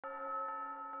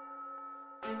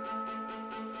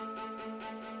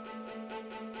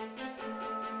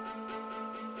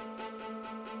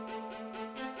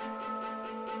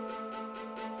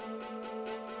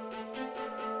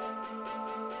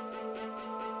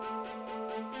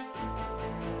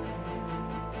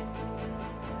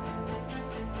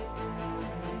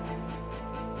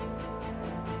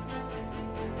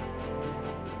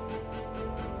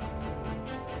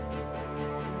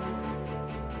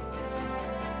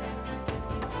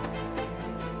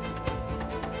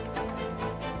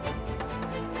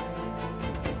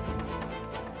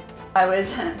I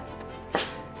was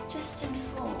just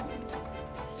informed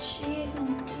that she is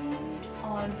indeed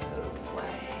on her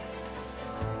way.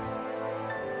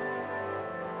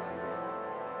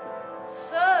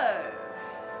 So,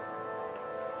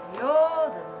 you're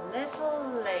the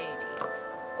little lady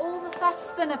all the fuss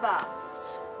has been about.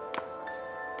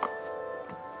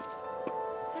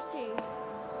 Pity.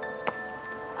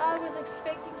 I was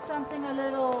expecting something a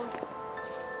little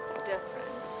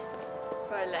different,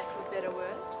 for a lack of a better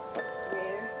word.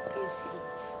 Where is he?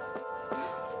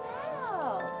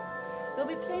 Well, there'll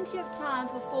be plenty of time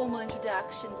for formal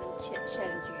introductions and chit-chat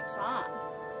in due time.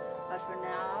 But for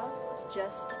now, it's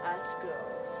just us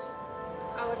girls.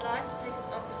 I would like to take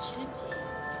this opportunity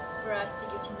for us to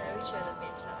get to know each other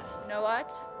better. You know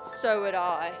what? So would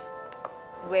I.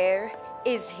 Where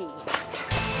is he?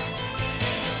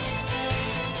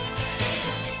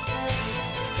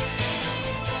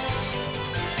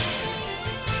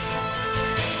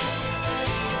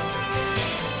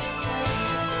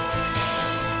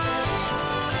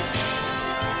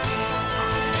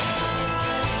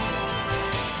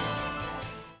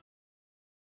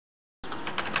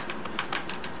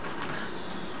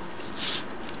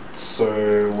 So,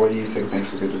 what do you think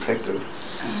makes a good detective?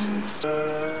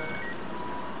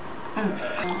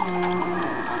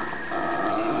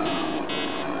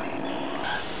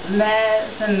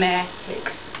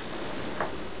 Mathematics.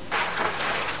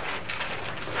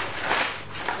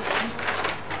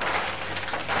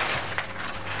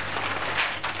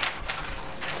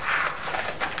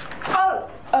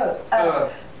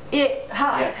 Yeah,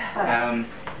 hi. Yeah.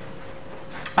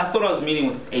 I thought I was meeting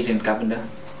with Agent Governor.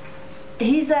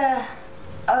 He's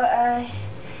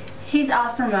he's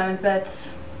out for a moment,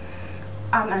 but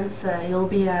I'm Ansa. He'll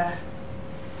be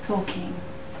talking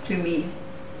to me.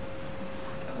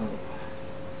 Oh.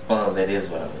 Well, that is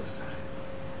what I was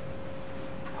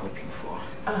hoping for.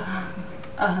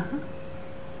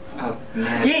 Oh,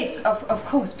 man. Yes, of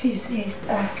course, please, yes.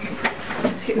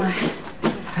 Let's get my.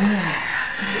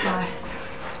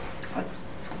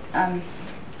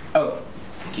 Oh,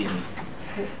 excuse me.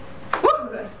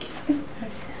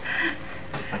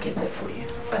 I'll get that for you.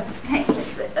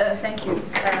 Thank you.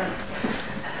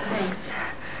 Thanks.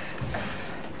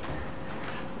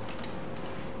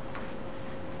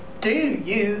 Do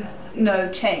you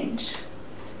know change?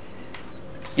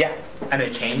 Yeah, I know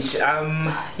change. You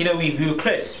know, we were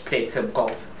close. Played some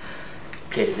golf.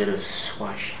 Played a bit of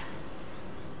squash.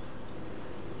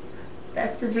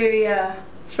 That's a very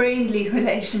friendly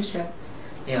relationship.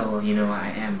 Yeah, well, you know, I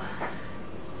am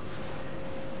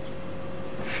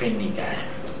a friendly guy.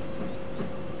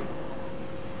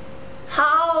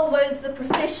 How was the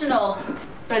professional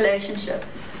relationship?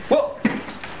 Well,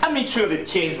 I made sure that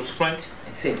change was front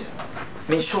and center.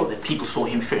 Made sure that people saw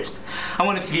him first. I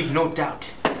wanted to leave no doubt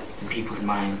in people's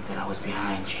minds that I was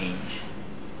behind change.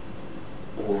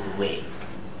 All the way.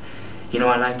 You know,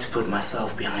 I like to put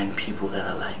myself behind people that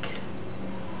I like.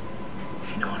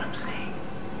 If you know what I'm saying.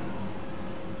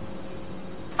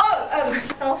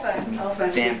 Cell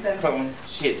phone. Damn, phone.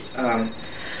 Shit.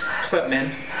 What's up,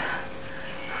 man?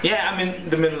 Yeah, I'm in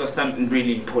the middle of something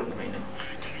really important right now.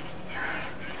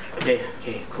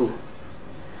 Okay, cool.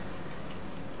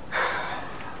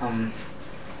 More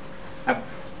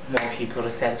people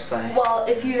to satisfy. Well,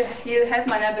 if you have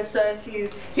my number, so if you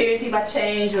hear anything about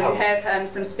change or you have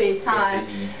some spare time,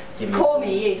 call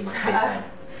me. Yes. Spare time.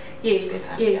 Yes. Spare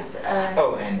time, Yes. Yeah.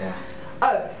 Oh, and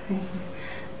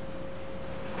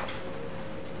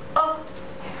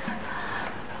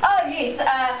Oh yes.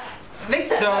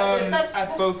 Victor. I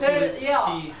spoke to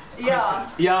Christian.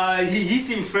 Yeah, he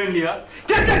seems friendly, huh?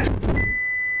 Get!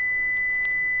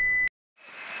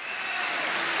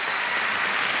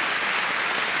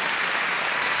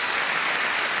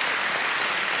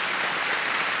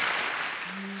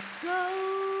 Go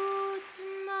to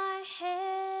my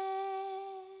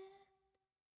head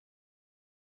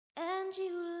and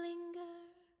you linger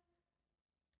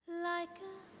like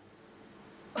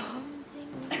a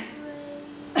haunting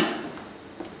refrain.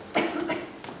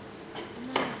 And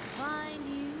I find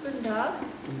you Guten Tag.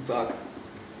 Guten Tag.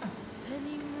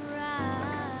 spinning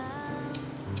round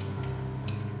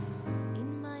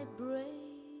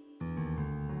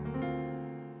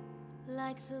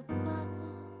like the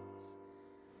bubbles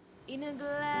in a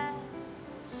glass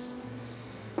of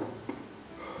shame.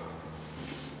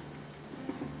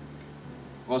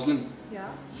 Roslyn, Ja?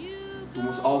 du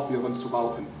musst aufhören zu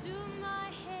rauchen.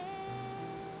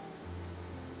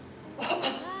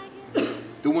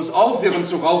 Du musst aufhören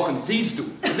zu rauchen, siehst du,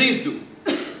 siehst du.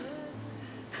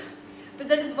 But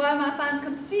that is why my fans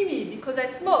come to see me, because I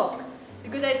smoke,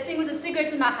 because I sing with a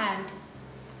cigarette in my hand.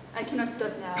 I cannot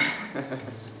stop now.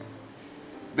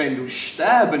 Wenn du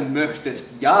sterben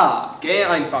möchtest, ja, geh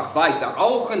einfach weiter.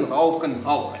 Rauchen, rauchen,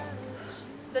 rauchen.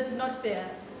 That is not fair.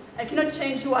 I cannot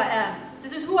change who I am.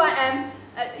 This is who I am.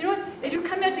 You know what? If you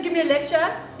come here to give me a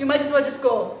lecture, you might as well just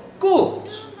go. Gut,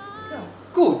 Ja.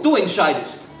 gut, du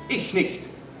entscheidest, ich nicht.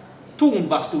 Tun,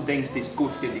 was du denkst, ist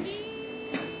gut für dich.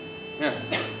 Ja,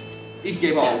 ich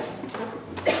gebe auf.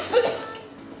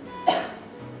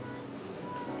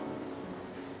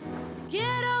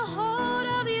 Get a hold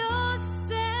of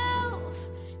yourself.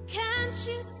 Can't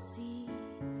you see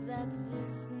that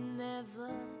this never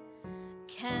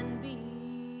can be?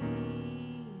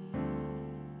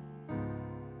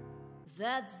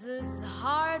 That this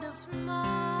heart of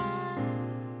mine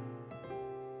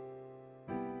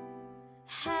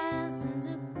hasn't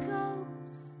a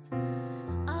ghost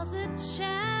of a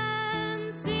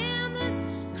chance in this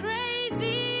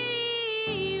crazy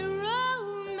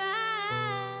romance.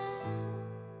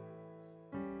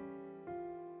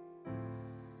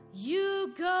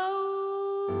 You go